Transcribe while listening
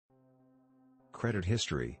credit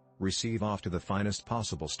history, receive off to the finest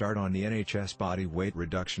possible start on the NHS body weight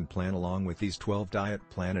reduction plan along with these 12 diet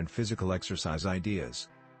plan and physical exercise ideas.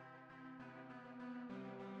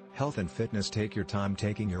 Health and fitness. Take your time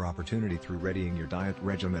taking your opportunity through readying your diet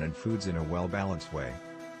regimen and foods in a well-balanced way.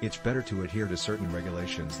 It's better to adhere to certain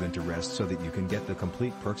regulations than to rest so that you can get the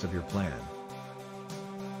complete perks of your plan.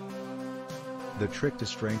 The trick to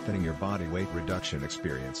strengthening your body weight reduction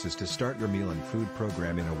experience is to start your meal and food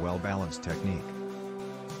program in a well-balanced technique.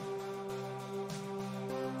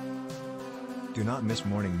 Do not miss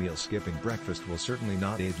morning meal. Skipping breakfast will certainly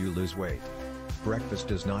not aid you lose weight. Breakfast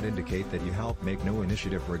does not indicate that you help. Make no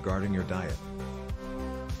initiative regarding your diet.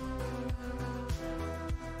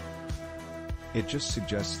 It just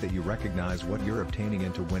suggests that you recognize what you're obtaining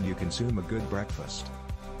into when you consume a good breakfast.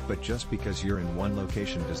 But just because you're in one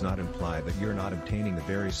location does not imply that you're not obtaining the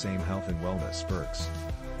very same health and wellness perks.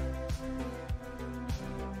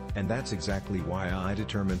 And that's exactly why I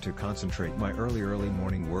determined to concentrate my early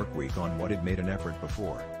morning work week on what had made an effort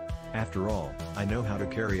before. After all, I know how to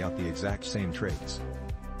carry out the exact same traits.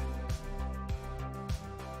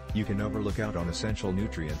 You can overlook out on essential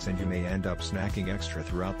nutrients and you may end up snacking extra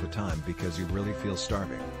throughout the time because you really feel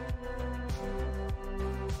starving.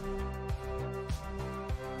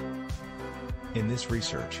 In this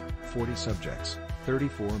research, 40 subjects,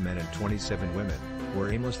 34 men and 27 women, were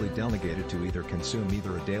aimlessly delegated to either consume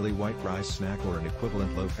either a daily white rice snack or an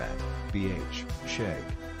equivalent low-fat, BH, shake.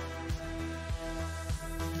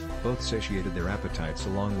 Both satiated their appetites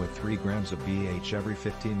along with 3 grams of BH every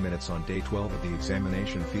 15 minutes on day 12 of the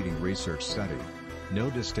examination feeding research study. No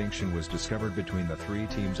distinction was discovered between the 3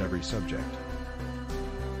 teams. Every subject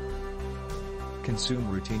consume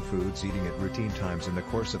routine foods. Eating at routine times in the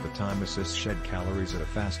course of the time assists shed calories at a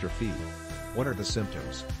faster feed. What are the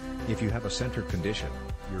symptoms? If you have a centered condition,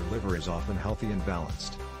 your liver is often healthy and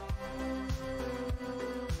balanced.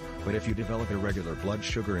 But if you develop irregular blood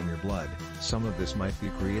sugar in your blood, some of this might be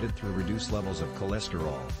created through reduced levels of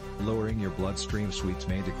cholesterol. Lowering your bloodstream sweets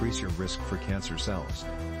may decrease your risk for cancer cells.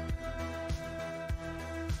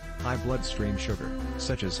 High bloodstream sugar,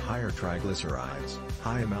 such as higher triglycerides,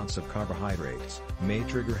 high amounts of carbohydrates, may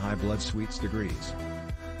trigger high blood sweets degrees.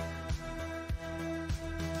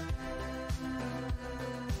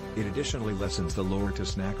 It additionally lessens the lure to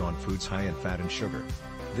snack on foods high in fat and sugar.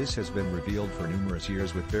 This has been revealed for numerous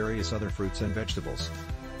years with various other fruits and vegetables.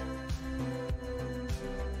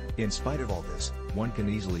 In spite of all this, one can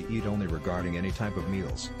easily eat only regarding any type of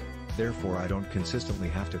meals. Therefore I don't consistently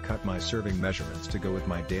have to cut my serving measurements to go with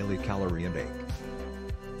my daily calorie intake.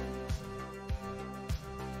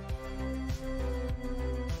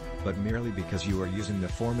 But merely because you are using the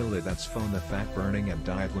formula that's phone, the fat burning and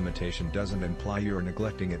diet limitation doesn't imply you're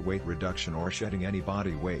neglecting at weight reduction or shedding any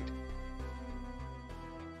body weight.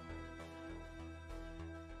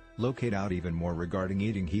 Locate out even more regarding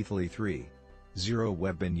eating healthily. 3.0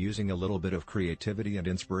 We've been using a little bit of creativity and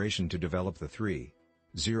inspiration to develop the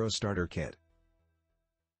 3.0 Starter Kit.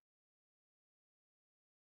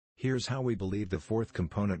 Here's how we believe the 4th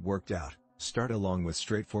component worked out. Start along with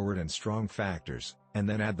straightforward and strong factors, and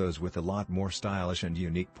then add those with a lot more stylish and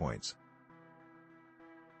unique points.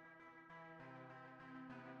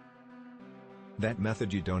 That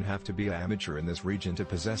method. You don't have to be an amateur in this region to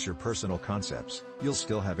possess your personal concepts. You'll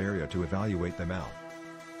still have area to evaluate them out.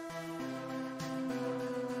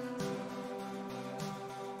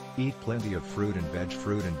 Eat plenty of fruit and veg.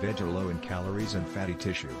 Fruit and veg are low in calories and fatty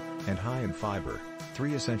tissue, and high in fiber,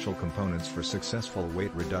 3 essential components for successful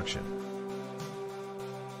weight reduction.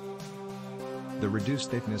 The reduced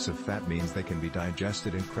thickness of fat means they can be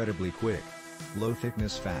digested incredibly quick. Low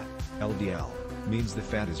thickness fat, LDL, means the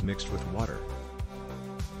fat is mixed with water,